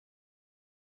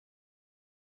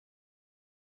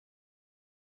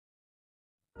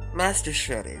Master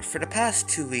Shredder, for the past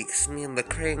 2 weeks, me and the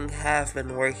Krang have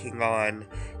been working on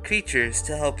creatures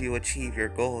to help you achieve your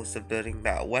goals of building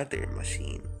that weather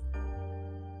machine.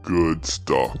 Good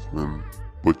stuff, man.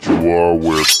 But you are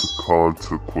aware of the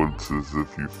consequences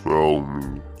if you fail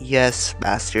me. Yes,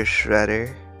 Master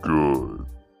Shredder. Good.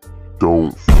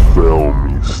 Don't fail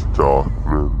me,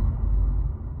 Stockman.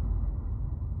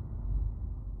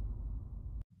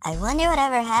 I wonder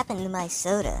whatever happened to my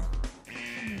soda.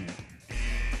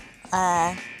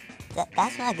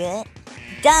 That's not good.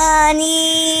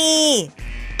 Donnie!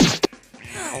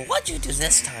 Oh, what'd you do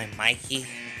this time, Mikey?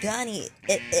 Donnie,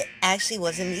 it actually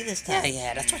wasn't me this time.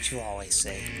 Yeah, that's what you always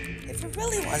say. If it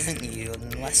really wasn't you,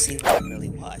 then let's see what it really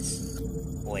was.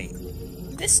 Wait,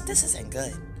 this isn't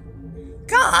good.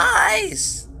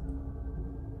 Guys!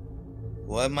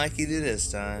 What Mikey do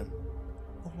this time?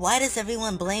 Why does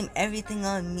everyone blame everything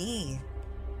on me?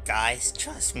 Guys,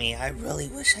 trust me, I really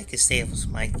wish I could say it was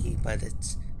Mikey, but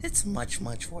it's much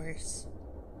worse.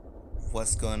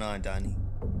 What's going on, Donnie?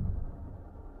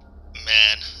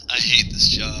 Man, I hate this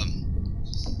job.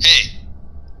 Hey,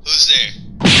 who's there?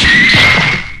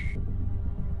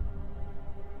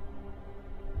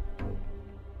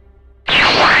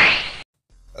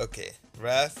 Okay,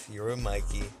 Raph, you're with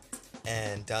Mikey,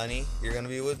 and Donnie, you're gonna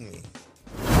be with me.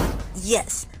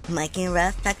 Yes, Mikey and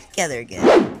Raph back together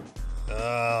again.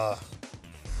 Come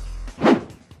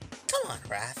on,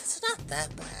 Raph, it's not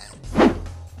that bad.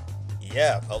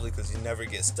 Yeah, probably because you never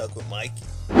get stuck with Mikey.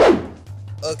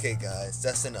 Okay guys,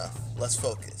 that's enough. Let's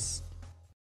focus.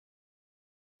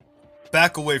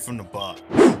 Back away from the box.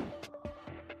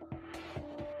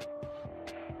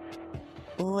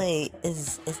 Wait,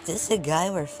 is this the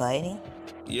guy we're fighting?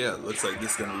 Yeah, looks like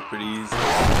this is gonna be pretty easy.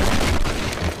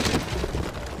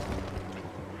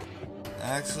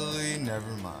 Actually,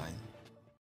 never mind.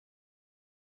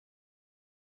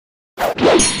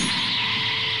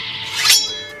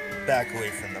 Back away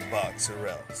from the box or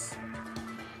else.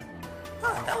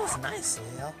 Oh, that was nice,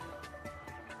 Leo.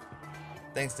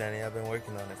 Thanks, Danny. I've been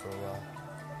working on it for a while.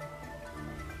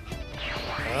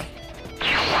 Huh?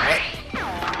 What?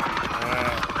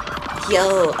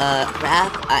 Yo,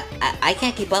 Raph, I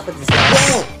can't keep up with this guy.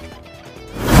 Whoa!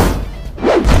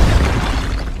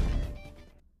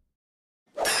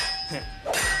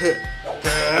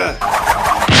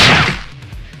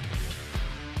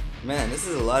 Man, this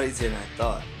is a lot easier than I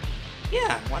thought.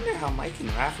 Yeah, I wonder how Mike and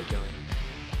Raph are doing.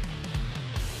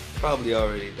 Probably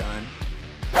already done.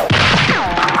 Oh,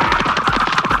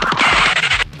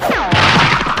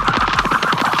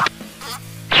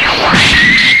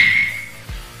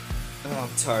 I'm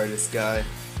tired of this guy.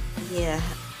 Yeah,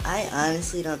 I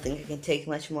honestly don't think I can take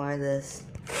much more of this.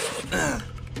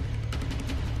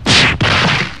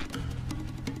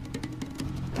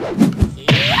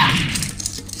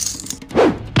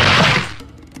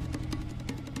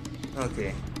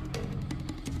 Okay.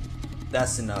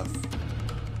 That's enough.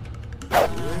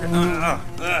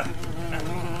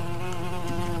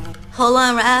 Hold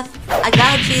on, Raph. I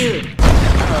got you.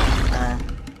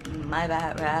 My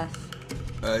bad, Raph.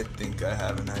 I think I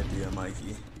have an idea,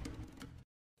 Mikey.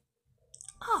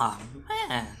 Oh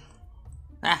man,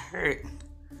 that hurt.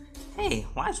 Hey,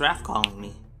 why is Raph calling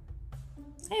me?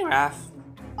 Hey Raph,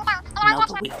 you know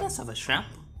the weakness of a shrimp?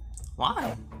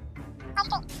 Why?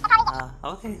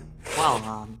 Okay. Well,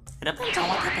 it depends on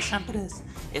what type of shrimp it is.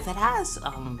 If it has,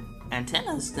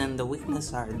 antennas, then the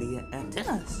weakness are the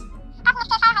antennas.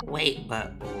 Wait,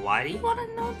 but why do you want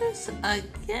to know this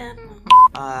again?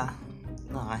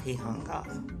 No, he hung up.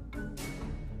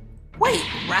 Wait,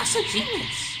 Raph's a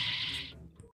genius.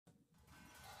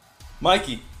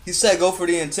 Mikey, he said go for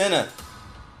the antenna.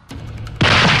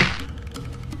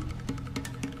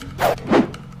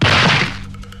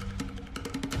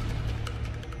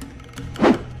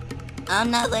 I'm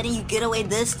not letting you get away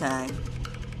this time.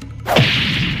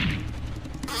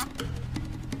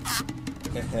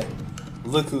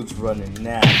 Look who's running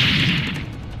now.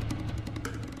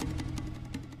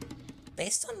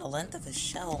 Based on the length of his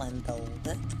shell and the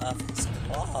width of his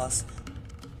claws,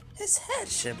 his head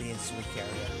should be his weak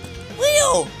area.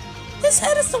 Leo! His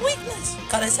head is the weakness!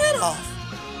 Cut his head off!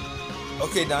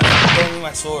 Okay, Donnie, throw me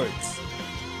my swords.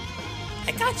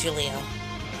 I got you, Leo.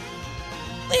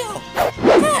 Leo!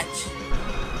 Catch!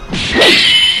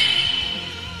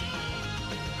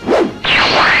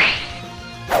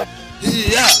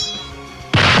 Yeah!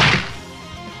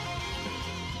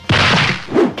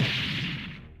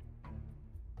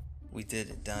 We did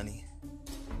it, Donnie.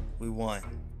 We won.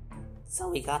 So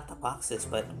we got the boxes,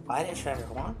 but why did Shredder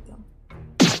want them?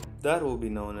 That will be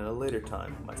known at a later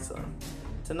time, my son.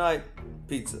 Tonight,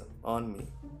 pizza on me.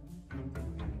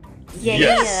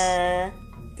 Yeah.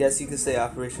 Guess you could say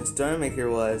Operation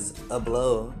Stormmaker was a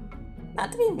blow.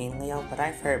 Not to be mean, Leo, but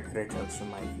I've heard better jokes from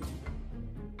Mikey.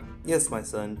 Yes, my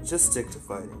son, just stick to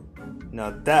fighting. Now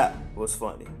that was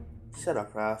funny. Shut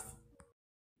up, Raph.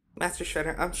 Master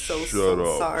Shredder, I'm so Shut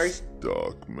up, sorry.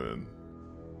 Stockman.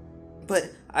 But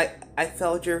I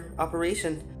failed your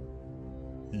operation.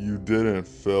 You didn't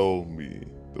fail me.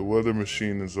 The weather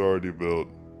machine is already built.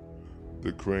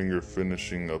 The Krang are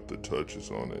finishing up the touches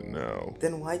on it now.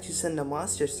 Then why'd you send the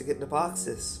monsters to get the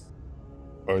boxes?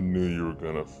 I knew you were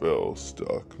gonna fail,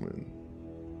 Stockman.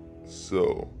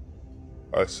 So,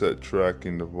 I set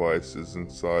tracking devices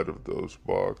inside of those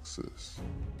boxes.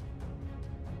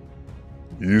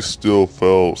 You still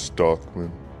fell,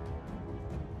 Stockman.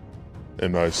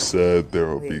 And I said there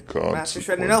will be Master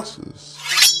Shredder, no. consequences.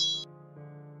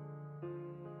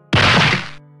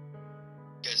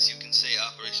 Guess you can say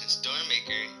Operation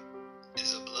Stormmaker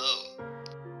is a blow.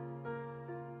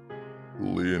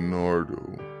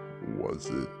 Leonardo, was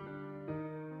it?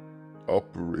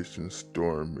 Operation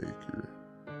Stormmaker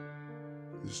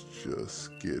is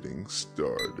just getting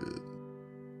started.